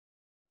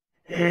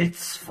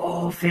It's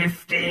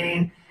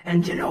 4:15,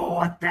 and you know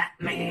what that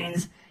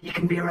means. You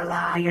can be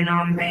relying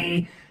on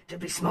me to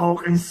be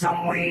smoking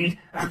some weed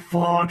at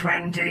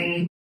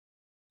 4:20.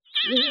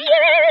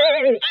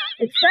 Yay!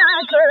 It's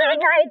time for a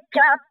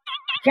nightcap.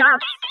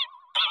 Chops,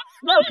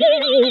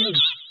 smoking,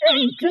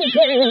 and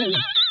drinking.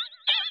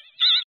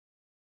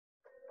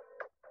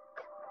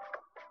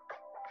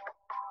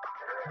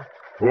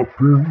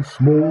 Up in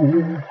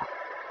smoke,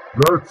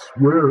 that's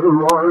where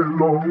I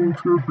long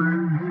to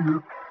be.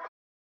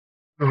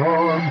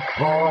 I'm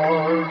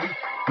high,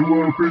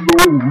 well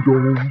below,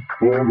 don't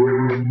bother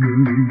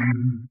me.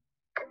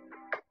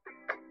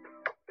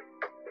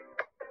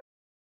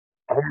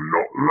 I'm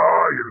not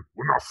lying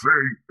when I say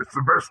it's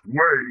the best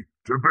way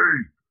to be.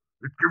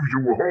 It gives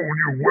you a whole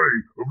new way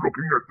of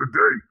looking at the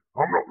day.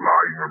 I'm not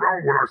lying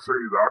around when I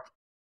say that.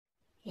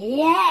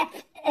 Yep,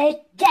 it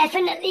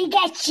definitely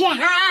gets you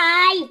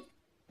high.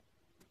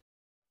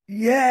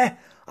 Yeah,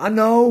 I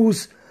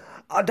knows.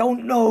 I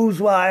don't knows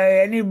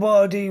why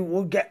anybody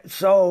would get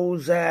so,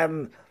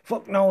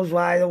 fuck knows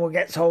why they would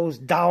get so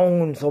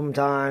down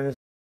sometimes.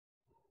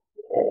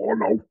 Oh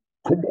no,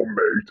 come on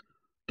mate.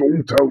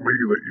 Don't tell me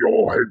that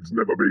your head's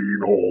never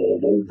been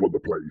all over the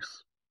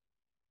place.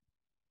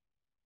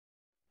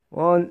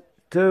 1,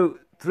 2,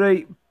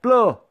 3,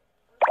 blow.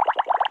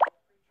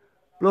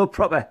 Blow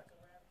proper.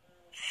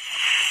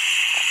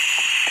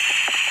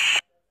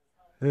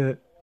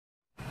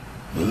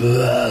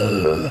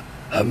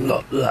 I'm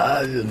not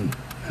lying.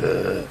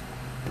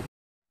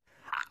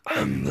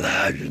 I'm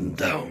lying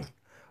down.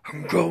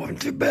 I'm going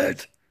to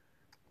bed.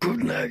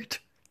 Good night.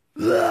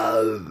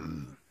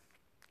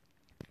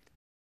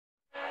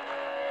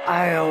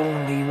 I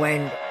only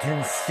went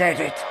and said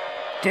it,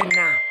 didn't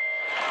I?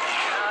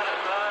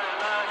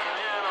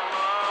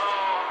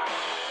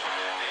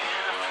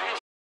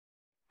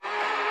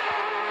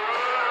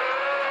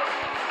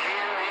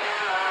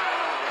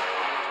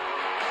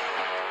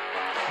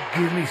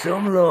 Give me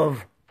some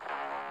love.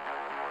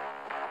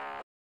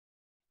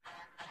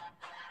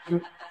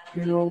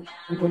 You know,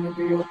 I'm gonna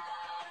be up.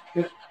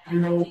 Yeah, you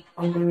know,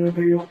 I'm gonna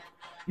be up.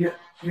 Yeah,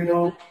 you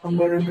know, I'm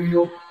gonna be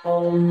up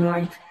all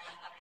night.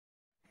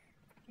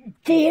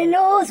 Do you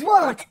know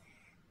what?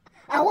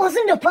 I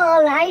wasn't up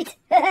all night.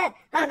 I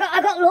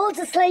got loads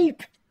of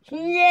sleep.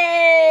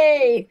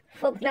 Yay!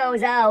 Fuck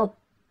knows how.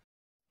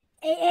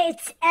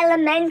 It's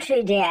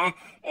elementary, dear.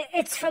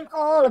 It's from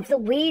all of the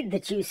weed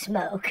that you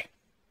smoke.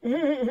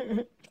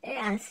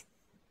 Yes.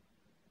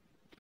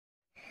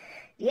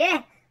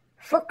 Yeah,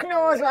 fuck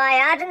knows why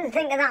I didn't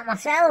think of that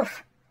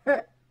myself.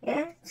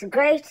 Yeah, it's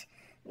great.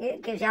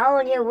 It gives you a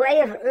whole new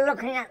way of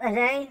looking at the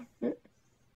day.